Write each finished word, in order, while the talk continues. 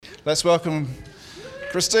Let's welcome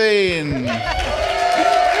Christine.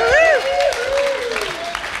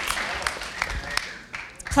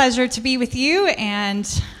 Pleasure to be with you,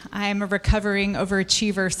 and I'm a recovering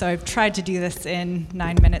overachiever, so I've tried to do this in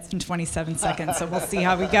 9 minutes and 27 seconds, so we'll see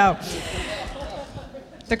how we go.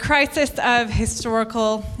 The crisis of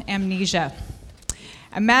historical amnesia.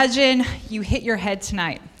 Imagine you hit your head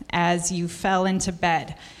tonight as you fell into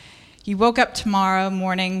bed. You woke up tomorrow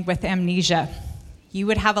morning with amnesia. You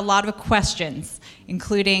would have a lot of questions,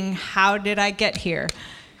 including, how did I get here?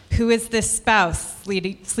 Who is this spouse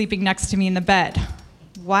sleeping next to me in the bed?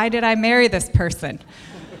 Why did I marry this person?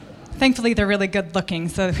 Thankfully, they're really good looking,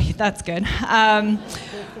 so that's good.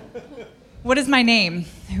 What is my name?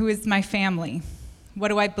 Who is my family? What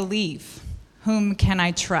do I believe? Whom can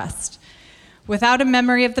I trust? Without a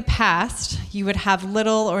memory of the past, you would have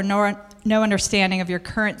little or no understanding of your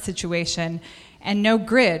current situation and no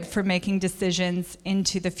grid for making decisions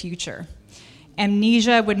into the future.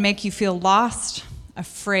 Amnesia would make you feel lost,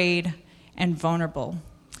 afraid, and vulnerable.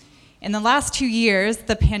 In the last 2 years,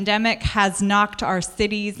 the pandemic has knocked our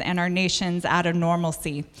cities and our nations out of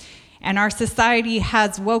normalcy, and our society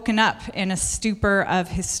has woken up in a stupor of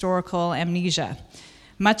historical amnesia.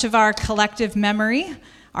 Much of our collective memory,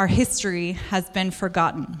 our history, has been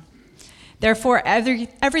forgotten. Therefore,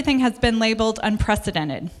 everything has been labeled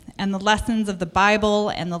unprecedented, and the lessons of the Bible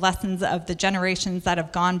and the lessons of the generations that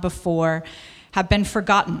have gone before have been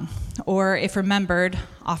forgotten, or if remembered,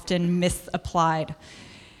 often misapplied.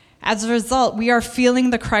 As a result, we are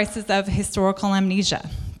feeling the crisis of historical amnesia.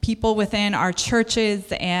 People within our churches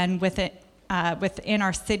and within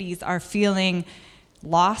our cities are feeling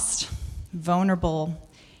lost, vulnerable,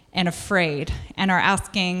 and afraid, and are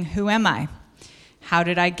asking, who am I? How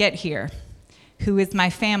did I get here? Who is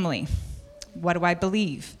my family? What do I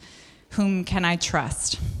believe? Whom can I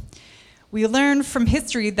trust? We learn from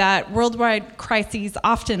history that worldwide crises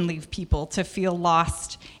often leave people to feel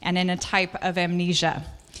lost and in a type of amnesia.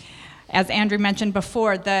 As Andrew mentioned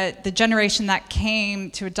before, the generation that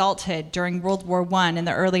came to adulthood during World War I in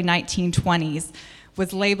the early 1920s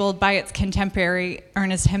was labeled by its contemporary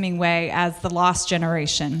Ernest Hemingway as the lost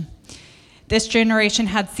generation. This generation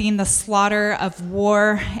had seen the slaughter of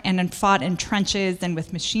war and fought in trenches and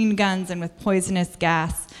with machine guns and with poisonous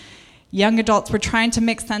gas. Young adults were trying to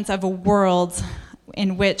make sense of a world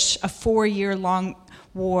in which a 4-year-long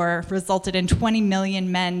war resulted in 20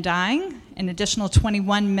 million men dying, an additional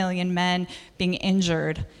 21 million men being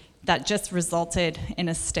injured. That just resulted in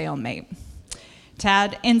a stalemate. To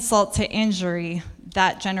add insult to injury,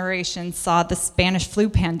 that generation saw the Spanish flu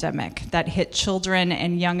pandemic that hit children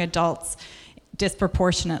and young adults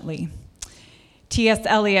disproportionately. T.S.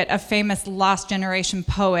 Eliot, a famous lost generation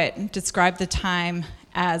poet, described the time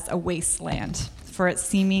as a wasteland for its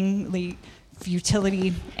seemingly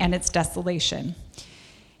futility and its desolation.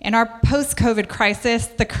 In our post-COVID crisis,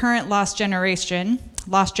 the current Lost Generation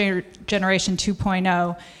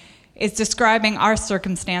 2.0, is describing our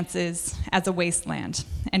circumstances as a wasteland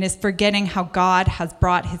and is forgetting how God has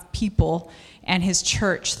brought his people and his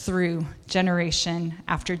church through generation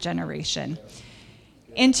after generation.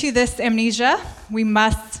 Into this amnesia, we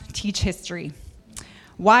must teach history.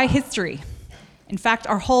 Why history? In fact,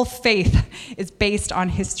 our whole faith is based on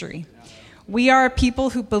history. We are a people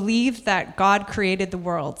who believe that God created the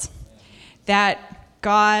world, that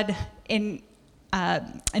God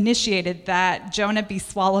initiated that Jonah be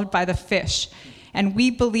swallowed by the fish, and we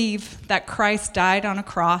believe that Christ died on a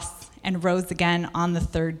cross and rose again on the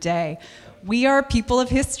third day. We are a people of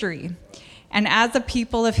history, and as a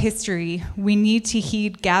people of history, we need to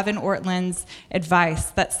heed Gavin Ortland's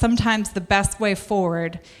advice that sometimes the best way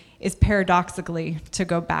forward is paradoxically to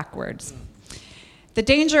go backwards. The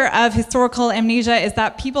danger of historical amnesia is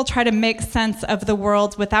that people try to make sense of the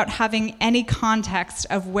world without having any context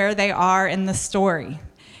of where they are in the story,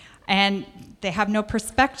 and they have no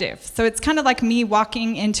perspective. So it's kind of like me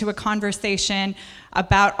walking into a conversation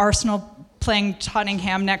about Arsenal playing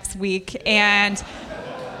Tottenham next week, and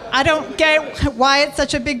I don't get why it's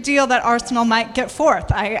such a big deal that Arsenal might get fourth.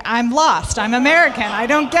 I'm lost. I'm American. I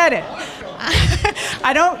don't get it.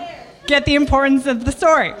 I don't get the importance of the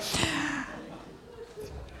story.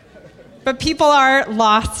 But people are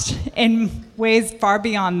lost in ways far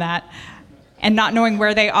beyond that and not knowing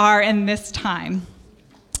where they are in this time.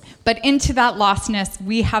 But into that lostness,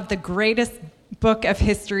 we have the greatest book of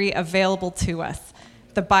history available to us,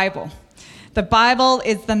 the Bible. The Bible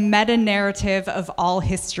is the meta-narrative of all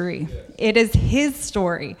history. It is his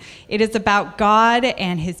story. It is about God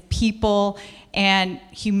and his people and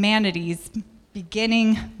humanity's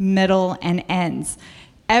beginning, middle, and ends.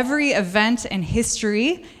 Every event in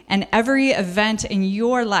history And every event in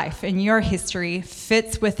your life, in your history,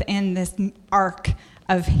 fits within this arc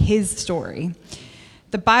of his story.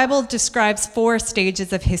 The Bible describes 4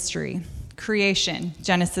 stages of history: creation,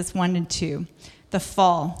 Genesis 1 and 2; the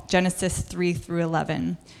fall, Genesis 3 through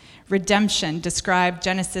 11; redemption, described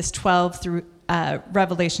Genesis 12 through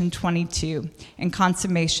Revelation 22; and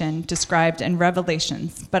consummation, described in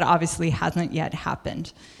Revelations, but obviously hasn't yet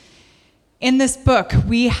happened. In this book,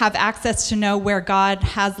 we have access to know where God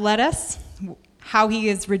has led us, how he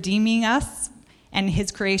is redeeming us and his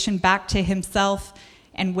creation back to himself,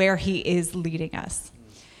 and where he is leading us.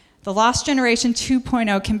 The Lost Generation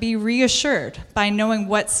 2.0 can be reassured by knowing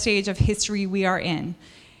what stage of history we are in.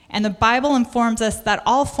 And the Bible informs us that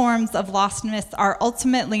all forms of lostness are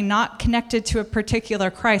ultimately not connected to a particular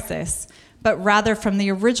crisis, but rather from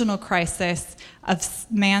the original crisis of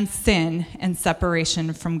man's sin and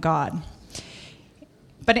separation from God.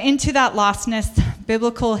 But into that lostness,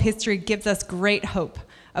 biblical history gives us great hope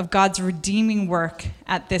of God's redeeming work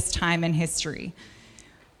at this time in history.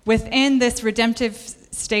 Within this redemptive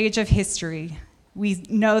stage of history, we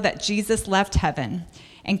know that Jesus left heaven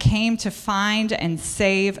and came to find and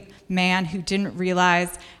save man who didn't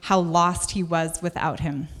realize how lost he was without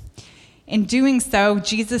him. In doing so,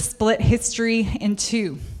 Jesus split history in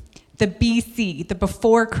 2. The BC, the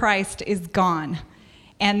before Christ, is gone,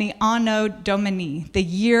 and the Anno Domini, the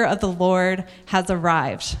year of the Lord, has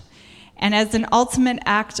arrived. And as an ultimate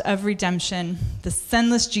act of redemption, the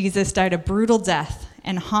sinless Jesus died a brutal death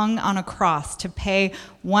and hung on a cross to pay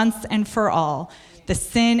once and for all the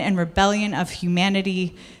sin and rebellion of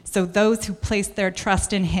humanity, so those who place their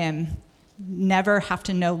trust in him never have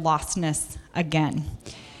to know lostness again.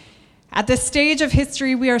 At this stage of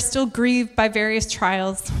history, we are still grieved by various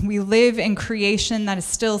trials. We live in creation that is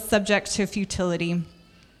still subject to futility.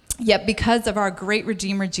 Yet because of our great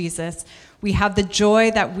Redeemer Jesus, we have the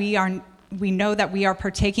joy that we know that we are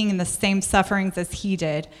partaking in the same sufferings as he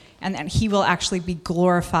did, and that he will actually be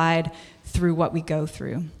glorified through what we go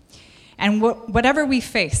through. And whatever we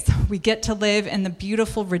face, we get to live in the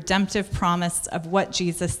beautiful redemptive promise of what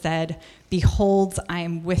Jesus said: "Behold, I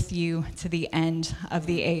am with you to the end of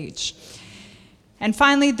the age." And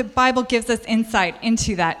finally, the Bible gives us insight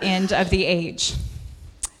into that end of the age,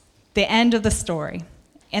 the end of the story.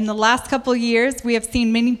 In the last couple of years, we have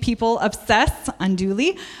seen many people obsess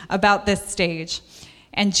unduly about this stage.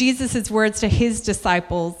 And Jesus' words to his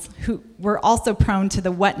disciples, who were also prone to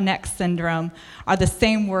the what next syndrome, are the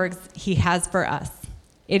same words he has for us.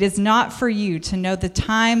 It is not for you to know the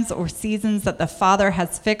times or seasons that the Father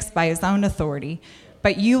has fixed by his own authority,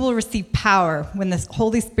 but you will receive power when the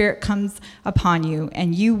Holy Spirit comes upon you,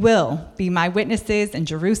 and you will be my witnesses in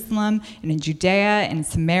Jerusalem and in Judea and in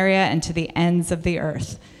Samaria and to the ends of the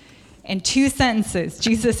earth. In 2 sentences,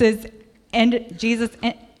 Jesus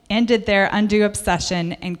ended their undue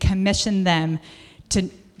obsession and commissioned them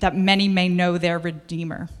that many may know their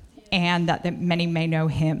Redeemer and that many may know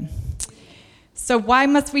him. So why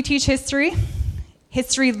must we teach history?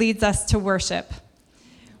 History leads us to worship.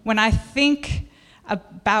 When I think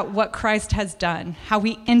about what Christ has done, how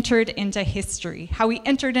he entered into history, how he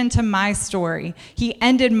entered into my story. He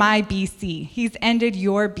ended my BC. He's ended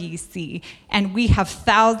your BC. And we have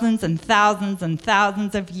thousands and thousands and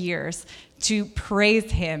thousands of years to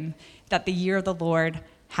praise him that the year of the Lord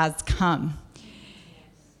has come.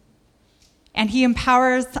 And he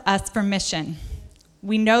empowers us for mission.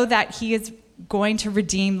 We know that he is going to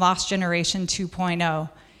redeem Lost Generation 2.0,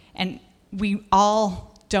 and we all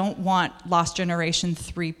don't want Lost Generation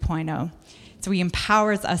 3.0. So he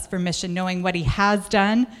empowers us for mission, knowing what he has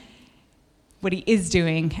done, what he is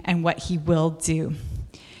doing, and what he will do.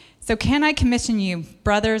 So can I commission you,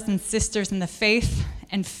 brothers and sisters in the faith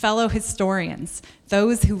and fellow historians,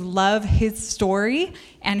 those who love his story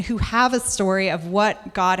and who have a story of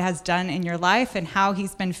what God has done in your life and how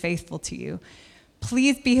he's been faithful to you.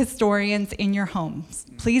 Please be historians in your homes.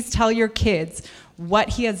 Please tell your kids what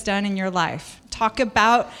he has done in your life. Talk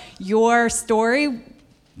about your story.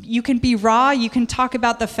 You can be raw, you can talk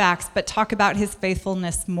about the facts, but talk about his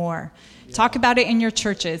faithfulness more. Talk about it in your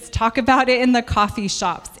churches. Talk about it in the coffee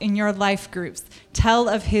shops, in your life groups. Tell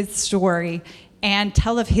of his story, and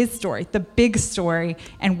tell of his story, the big story,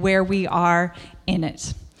 and where we are in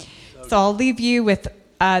it. So I'll leave you with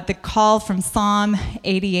the call from Psalm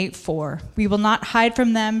 88:4. We will not hide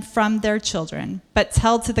from them from their children, but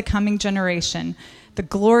tell to the coming generation the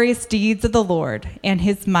glorious deeds of the Lord and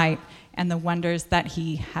his might and the wonders that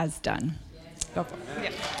he has done. Go for it.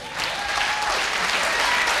 Yeah.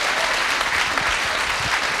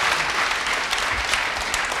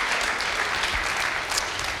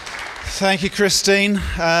 Thank you, Christine.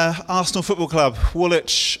 Arsenal Football Club,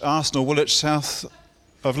 Woolwich, Arsenal, Woolwich, south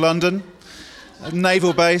of London. A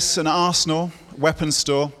naval base, an arsenal, weapons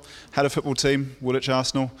store, had a football team, Woolwich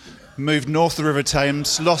Arsenal. Moved north the River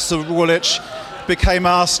Thames, lost to Woolwich, became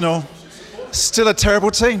Arsenal. Still a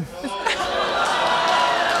terrible team.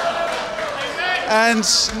 And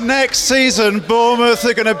next season, Bournemouth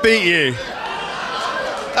are going to beat you.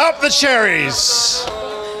 Up the cherries.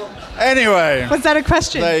 Anyway. Was that a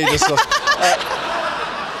question? They just lost.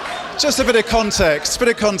 Just a bit of context.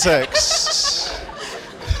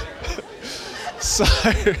 So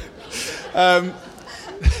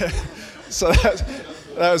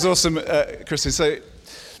that was awesome, Christine. So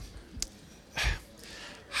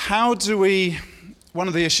how do we, one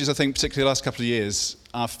of the issues I think particularly the last couple of years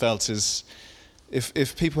I've felt is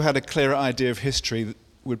if people had a clearer idea of history,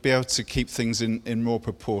 would be able to keep things in more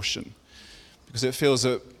proportion. Because it feels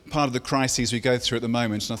that part of the crises we go through at the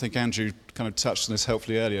moment, and I think Andrew kind of touched on this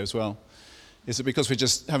helpfully earlier as well, is that because we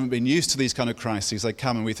just haven't been used to these kind of crises, they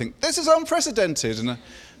come and we think, this is unprecedented. And I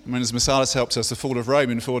mean, as Messalas helped us, the fall of Rome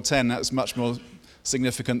in 410, that's much more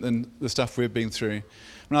significant than the stuff we've been through.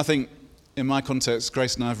 And I think, in my context,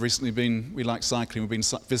 Grace and I have recently we like cycling, we've been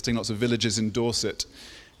visiting lots of villages in Dorset.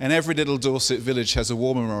 And every little Dorset village has a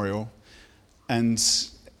war memorial. And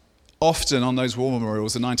often on those war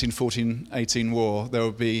memorials, the 1914-18 war, there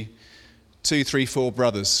will be 2, 3, 4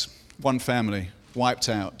 brothers, one family, wiped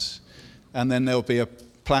out. And then there'll be a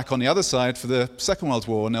plaque on the other side for the Second World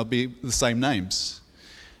War, and there'll be the same names.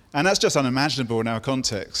 And that's just unimaginable in our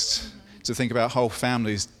context, to think about whole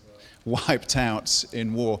families wiped out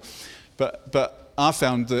in war. But I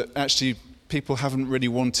found that actually people haven't really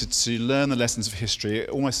wanted to learn the lessons of history. It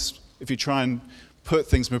almost, if you try and put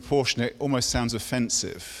things in proportion, it almost sounds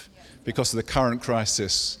offensive because of the current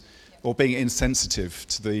crisis or being insensitive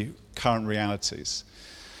to the current realities.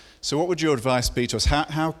 So what would your advice be to us?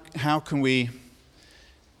 How can we,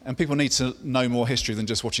 and people need to know more history than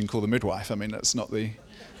just watching Call the Midwife. I mean, that's not the...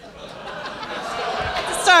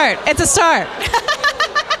 It's a start.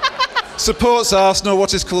 Supports Arsenal,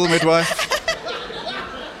 what is Call the Midwife?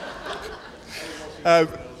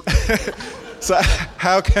 So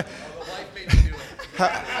how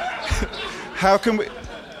can we,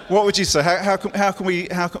 what would you say? How do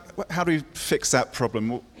we fix that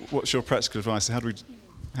problem? What's your practical advice? How do we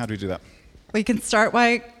do that? We can start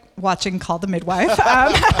by watching Call the Midwife.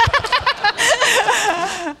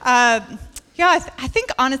 I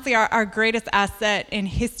think honestly our greatest asset in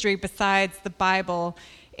history besides the Bible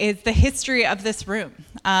is the history of this room.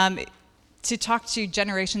 To talk to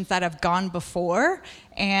generations that have gone before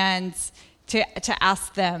and to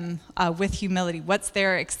ask them with humility, what's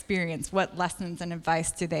their experience? What lessons and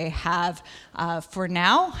advice do they have for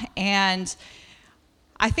now? And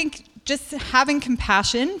I think just having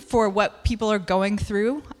compassion for what people are going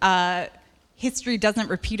through. History doesn't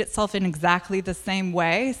repeat itself in exactly the same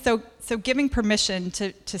way. So giving permission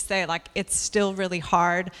to say, like, it's still really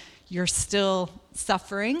hard, you're still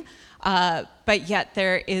suffering, but yet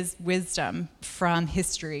there is wisdom from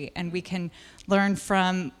history, and we can learn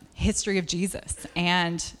from history of Jesus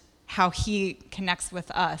and how he connects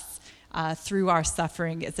with us through our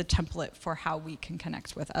suffering is a template for how we can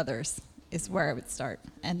connect with others, is where I would start.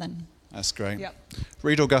 And then... That's great. Yep.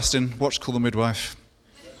 Read Augustine, watch Call the Midwife.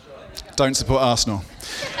 Don't support Arsenal.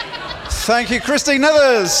 Thank you, Christine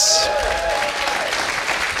Nethers.